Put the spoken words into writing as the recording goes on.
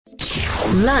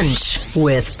Lunch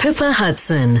with Pippa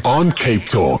Hudson on Cape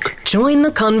Talk. Join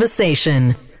the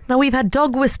conversation. Now, we've had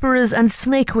dog whisperers and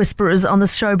snake whisperers on the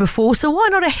show before, so why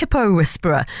not a hippo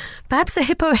whisperer? Perhaps a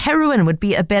hippo heroine would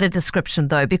be a better description,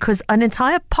 though, because an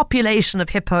entire population of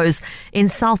hippos in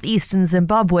southeastern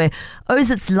Zimbabwe owes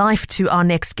its life to our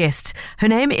next guest. Her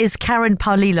name is Karen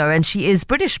Paulilo, and she is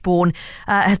British-born,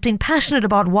 has been passionate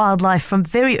about wildlife from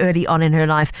very early on in her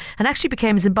life, and actually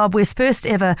became Zimbabwe's first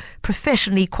ever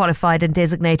professionally qualified and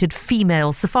designated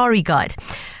female safari guide.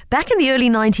 Back in the early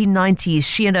 1990s,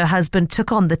 she and her husband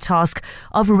took on the task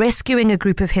of rescuing a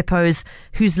group of hippos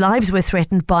whose lives were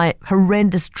threatened by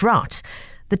horrendous drought.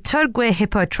 The Turgwe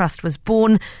Hippo Trust was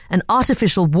born. An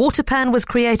artificial water pan was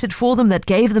created for them that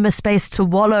gave them a space to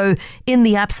wallow in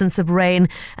the absence of rain,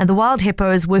 and the wild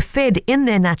hippos were fed in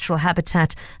their natural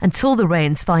habitat until the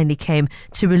rains finally came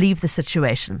to relieve the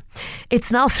situation.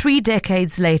 It's now 3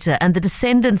 decades later, and the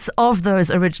descendants of those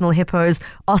original hippos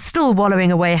are still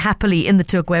wallowing away happily in the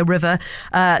Turgwe River.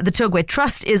 The Turgwe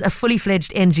Trust is a fully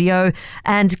fledged NGO,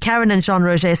 and Karen and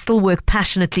Jean-Roger still work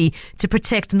passionately to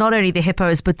protect not only the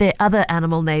hippos but their other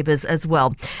animal neighbours as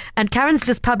well. And Karen's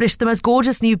just published the most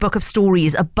gorgeous new book of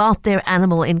stories about their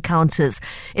animal encounters.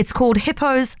 It's called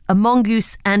Hippos, a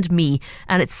Mongoose and Me,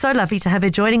 and it's so lovely to have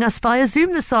her joining us via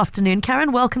Zoom this afternoon.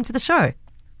 Karen, welcome to the show.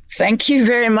 Thank you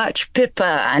very much,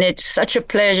 Pippa, and it's such a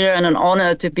pleasure and an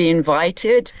honour to be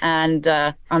invited, and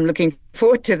I'm looking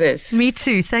forward to this. Me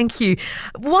too, thank you.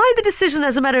 Why the decision,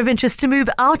 as a matter of interest, to move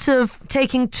out of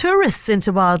taking tourists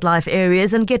into wildlife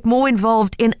areas and get more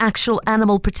involved in actual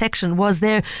animal protection? Was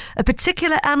there a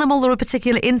particular animal or a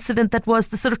particular incident that was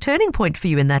the sort of turning point for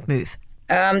you in that move?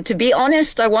 To be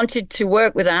honest, I wanted to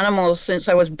work with animals since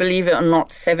I was, believe it or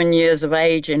not, 7 years of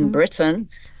age in Britain,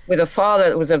 with a father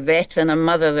that was a vet and a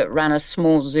mother that ran a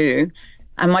small zoo.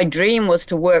 And my dream was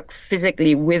to work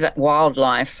physically with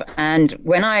wildlife. And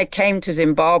when I came to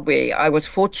Zimbabwe, I was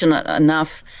fortunate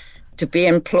enough to be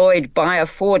employed by a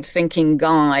forward-thinking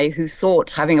guy who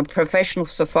thought having a professional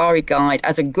safari guide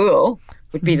as a girl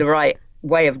would be the right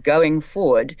way of going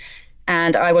forward.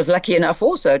 And I was lucky enough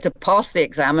also to pass the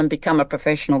exam and become a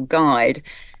professional guide.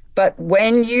 But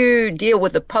when you deal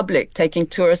with the public, taking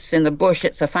tourists in the bush,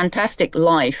 it's a fantastic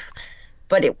life.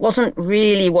 But it wasn't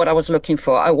really what I was looking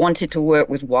for. I wanted to work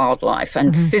with wildlife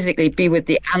and physically be with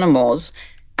the animals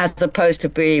as opposed to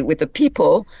be with the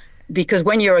people. Because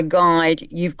when you're a guide,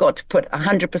 you've got to put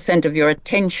 100% of your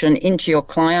attention into your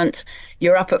client.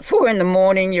 You're up at 4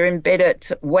 a.m, you're in bed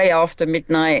at way after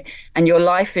midnight, and your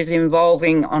life is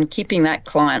involving on keeping that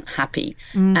client happy.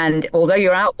 And although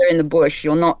you're out there in the bush,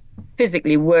 you're not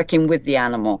physically working with the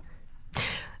animal.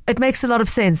 It makes a lot of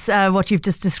sense, what you've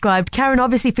just described. Karen,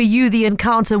 obviously for you, the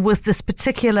encounter with this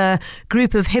particular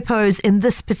group of hippos in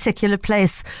this particular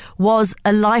place was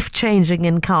a life-changing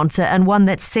encounter, and one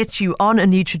that set you on a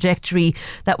new trajectory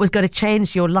that was going to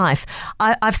change your life.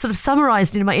 I've sort of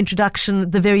summarized in my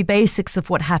introduction the very basics of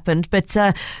what happened, but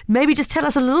maybe just tell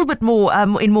us a little bit more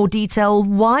in more detail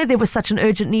why there was such an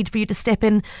urgent need for you to step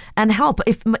in and help.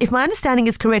 If my understanding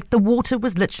is correct, the water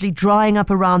was literally drying up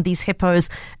around these hippos,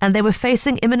 and they were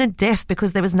facing imminent death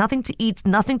because there was nothing to eat,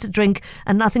 nothing to drink,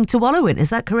 and nothing to wallow in. Is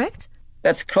that correct?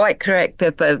 That's quite correct,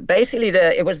 Pippa. Basically,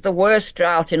 it was the worst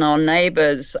drought in our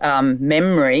neighbours'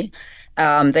 memory.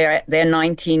 They're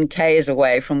 19 k's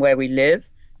away from where we live.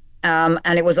 And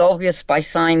it was obvious by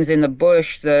signs in the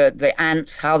bush, the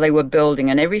ants, how they were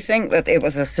building and everything, that it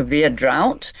was a severe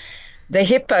drought. The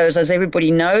hippos, as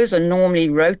everybody knows, are normally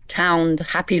rotund,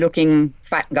 happy-looking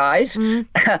fat guys,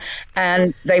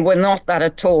 and they were not that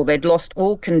at all. They'd lost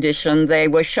all condition. They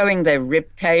were showing their rib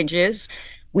cages.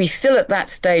 We still at that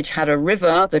stage had a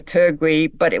river, the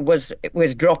Turgwe, but it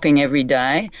was dropping every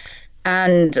day.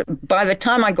 And by the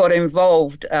time I got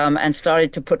involved and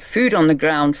started to put food on the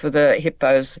ground for the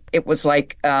hippos, it was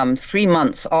like 3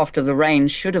 months after the rain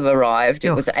should have arrived.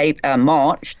 It was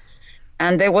March.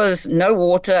 And there was no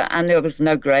water and there was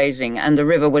no grazing, and the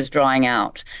river was drying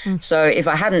out. So if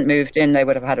I hadn't moved in, they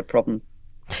would have had a problem.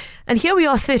 And here we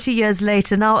are 30 years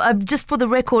later. Now, just for the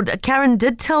record, Karen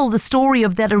did tell the story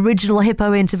of that original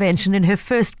hippo intervention in her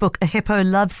first book, A Hippo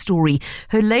Love Story.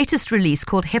 Her latest release,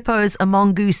 called Hippos, a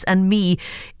Mongoose and Me,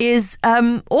 is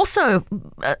also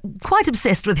quite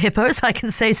obsessed with hippos, I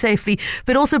can say safely,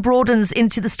 but also broadens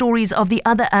into the stories of the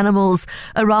other animals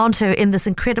around her in this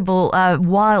incredible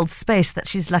wild space that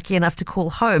she's lucky enough to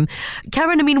call home.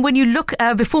 Karen, I mean, when you look,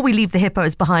 before we leave the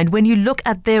hippos behind, when you look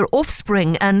at their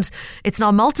offspring, and it's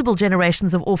now multiple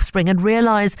generations of offspring and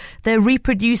realize they're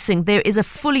reproducing. There is a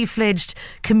fully fledged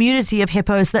community of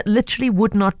hippos that literally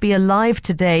would not be alive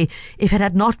today if it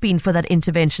had not been for that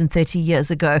intervention 30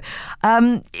 years ago.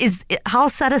 How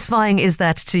satisfying is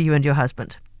that to you and your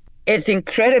husband? It's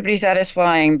incredibly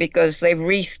satisfying because they've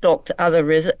restocked other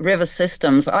river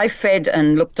systems. I fed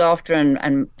and looked after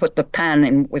and put the pan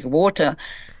in with water,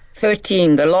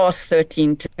 the last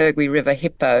 13 Turgui River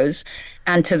hippos.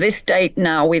 And to this date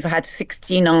now, we've had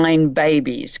 69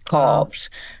 babies, calves.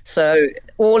 Wow. So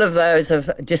all of those have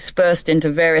dispersed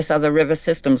into various other river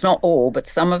systems. Not all, but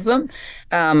some of them.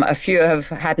 A few have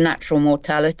had natural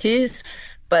mortalities.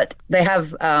 But they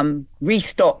have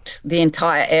restocked the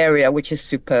entire area, which is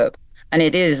superb. And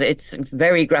it's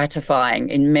very gratifying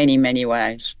in many, many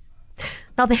ways.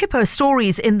 Now, the hippo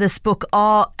stories in this book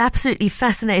are absolutely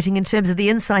fascinating in terms of the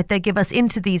insight they give us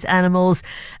into these animals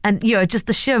and, just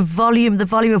the sheer volume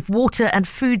of water and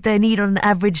food they need on an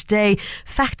average day,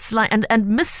 facts like and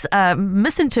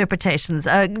misinterpretations.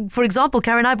 For example,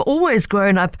 Karen, I've always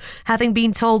grown up having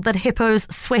been told that hippos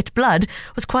sweat blood.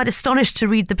 Was quite astonished to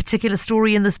read the particular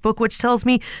story in this book, which tells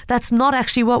me that's not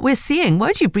actually what we're seeing.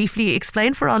 Won't you briefly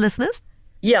explain for our listeners?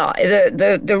 Yeah,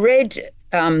 the red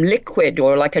liquid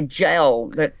or like a gel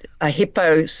that a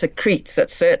hippo secretes at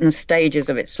certain stages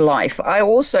of its life. I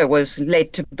also was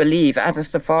led to believe as a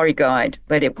safari guide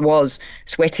that it was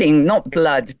sweating, not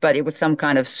blood, but it was some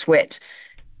kind of sweat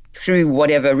through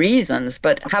whatever reasons.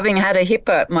 But having had a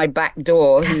hippo at my back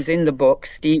door, who's in the book,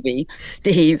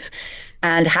 Steve,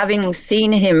 and having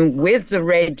seen him with the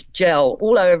red gel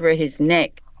all over his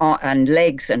neck and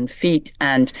legs and feet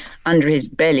and under his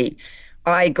belly,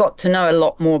 I got to know a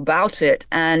lot more about it.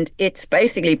 And it's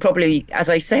basically probably, as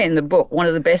I say in the book, one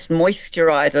of the best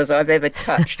moisturizers I've ever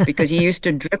touched because he used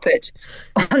to drip it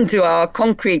onto our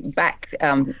concrete back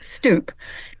stoop.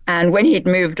 And when he'd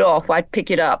moved off, I'd pick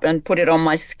it up and put it on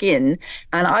my skin.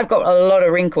 And I've got a lot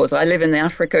of wrinkles. I live in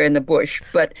Africa in the bush,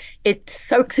 but it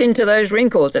soaks into those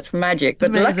wrinkles. It's magic. But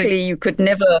Amazing. Luckily, you could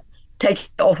never take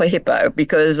it off a hippo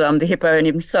because the hippo in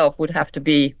himself would have to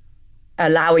be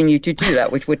allowing you to do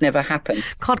that, which would never happen.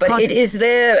 It is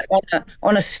there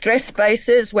on a stress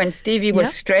basis. When Stevie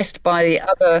was stressed by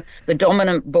the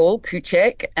dominant bull,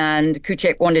 Kuchek, and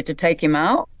Kuchek wanted to take him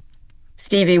out,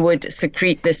 Stevie would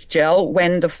secrete this gel.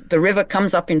 When the river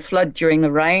comes up in flood during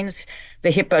the rains,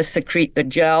 the hippos secrete the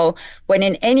gel. When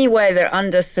in any way they're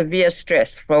under severe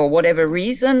stress for whatever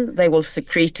reason, they will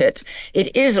secrete it.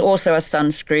 It is also a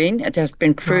sunscreen. It has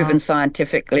been proven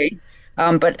scientifically.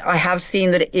 But I have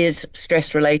seen that it is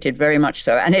stress-related, very much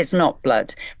so. And it's not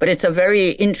blood, but it's a very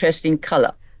interesting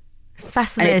color.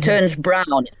 Fascinating. And it turns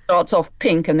brown. It starts off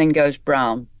pink and then goes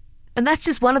brown. And that's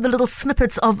just one of the little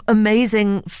snippets of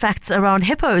amazing facts around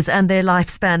hippos and their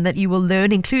lifespan that you will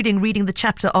learn, including reading the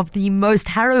chapter of the most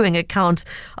harrowing account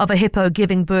of a hippo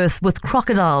giving birth with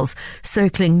crocodiles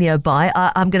circling nearby.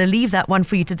 I'm going to leave that one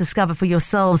for you to discover for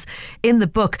yourselves in the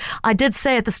book. I did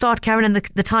say at the start, Karen, and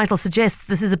the title suggests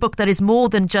this is a book that is more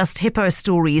than just hippo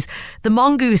stories. The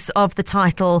mongoose of the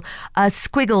title,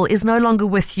 Squiggle, is no longer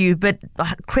with you, but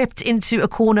crept into a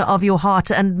corner of your heart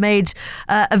and made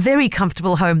a very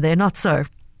comfortable home there. Not so.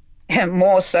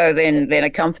 More so than a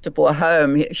comfortable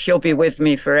home. She'll be with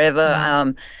me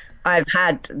forever. I've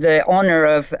had the honor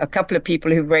of a couple of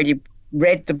people who've already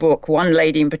read the book. One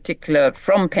lady in particular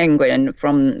from Penguin,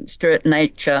 from Stuart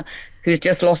Nature, who's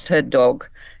just lost her dog.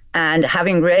 And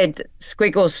having read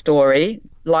Squiggle's story,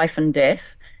 Life and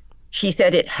Death, she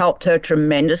said it helped her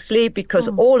tremendously because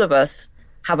all of us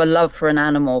have a love for an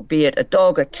animal, be it a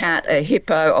dog, a cat, a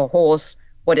hippo, a horse,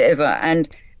 whatever. And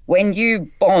when you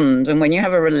bond and when you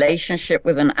have a relationship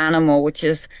with an animal, which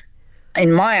is,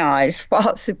 in my eyes,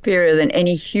 far superior than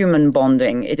any human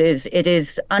bonding, it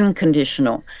is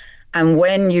unconditional. And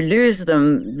when you lose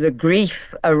them, the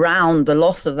grief around the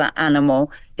loss of that animal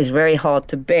is very hard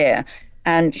to bear.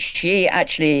 And she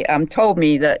actually told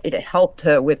me that it helped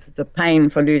her with the pain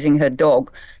for losing her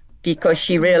dog because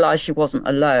she realized she wasn't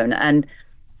alone. And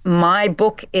my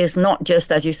book is not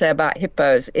just, as you say, about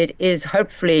hippos. It is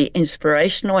hopefully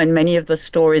inspirational in many of the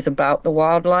stories about the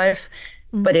wildlife,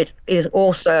 but it is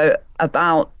also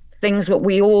about things that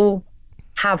we all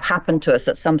have happened to us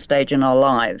at some stage in our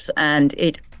lives, and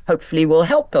it hopefully will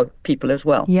help people as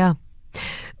well. Yeah.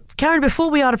 Karen, before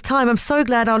we're out of time, I'm so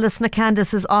glad our listener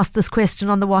Candice has asked this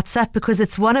question on the WhatsApp because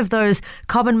it's one of those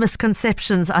common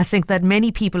misconceptions I think that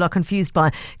many people are confused by.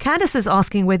 Candice is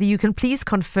asking whether you can please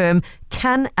confirm,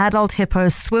 can adult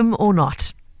hippos swim or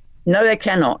not? No, they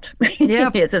cannot.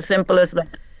 Yeah. It's as simple as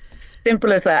that.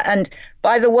 Simple as that. And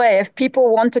By the way, if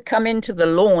people want to come into the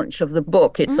launch of the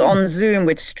book, it's on Zoom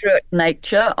with Stuart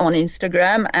Nature on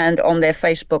Instagram and on their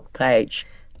Facebook page.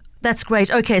 That's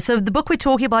great. Okay, so the book we're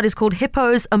talking about is called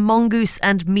Hippos, A Mongoose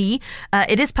and Me.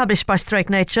 It is published by Straight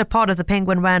Nature, part of the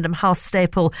Penguin Random House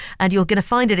staple, and you're going to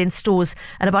find it in stores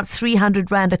at about 300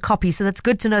 Rand a copy. So that's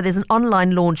good to know. There's an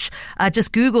online launch.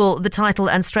 Just Google the title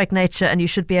and Straight Nature, and you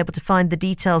should be able to find the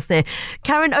details there.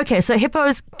 Karen, okay, so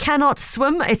hippos cannot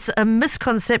swim. It's a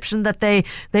misconception that they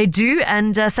do,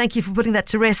 and thank you for putting that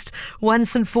to rest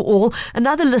once and for all.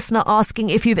 Another listener asking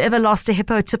if you've ever lost a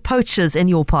hippo to poachers in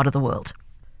your part of the world.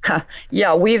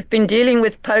 Yeah, we've been dealing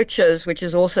with poachers, which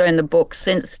is also in the book,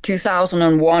 since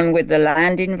 2001 with the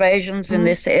land invasions in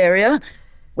this area.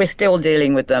 We're still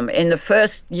dealing with them. In the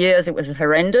first years, it was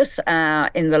horrendous.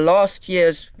 In the last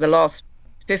years, the last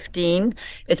 15,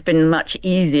 it's been much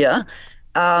easier.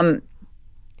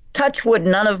 Touch wood,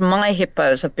 none of my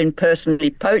hippos have been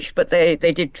personally poached, but they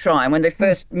did try. And when they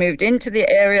first moved into the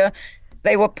area,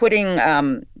 they were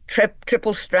putting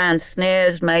triple strand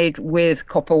snares made with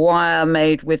copper wire,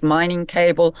 made with mining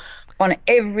cable on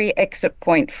every exit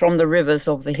point from the rivers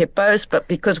of the hippos. But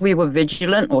because we were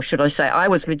vigilant, or should I say I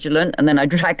was vigilant, and then I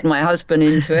dragged my husband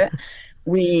into it,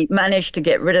 we managed to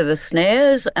get rid of the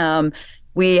snares.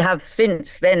 We have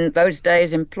since then, those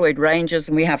days, employed rangers,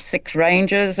 and we have 6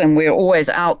 rangers, and we're always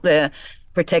out there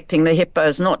protecting the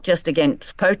hippos, not just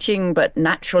against poaching, but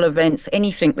natural events,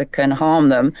 anything that can harm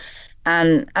them.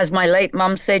 And as my late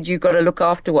mum said, you've got to look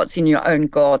after what's in your own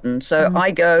garden. So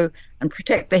I go and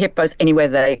protect the hippos anywhere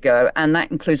they go. And that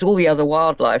includes all the other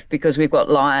wildlife, because we've got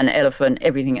lion, elephant,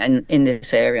 everything in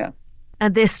this area.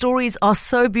 And their stories are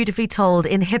so beautifully told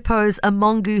in Hippos, A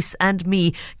Mongoose and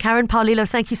Me. Karen Paulilo,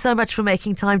 thank you so much for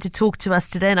making time to talk to us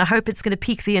today. And I hope it's going to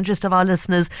pique the interest of our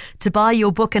listeners to buy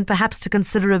your book and perhaps to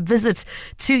consider a visit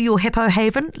to your hippo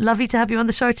haven. Lovely to have you on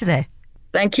the show today.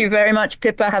 Thank you very much,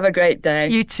 Pippa. Have a great day.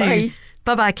 You too. Bye.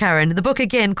 Bye-bye, Karen. The book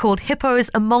again called Hippos,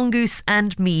 A Mongoose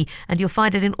and Me. And you'll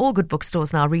find it in all good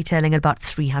bookstores now, retailing at about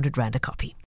 300 Rand a copy.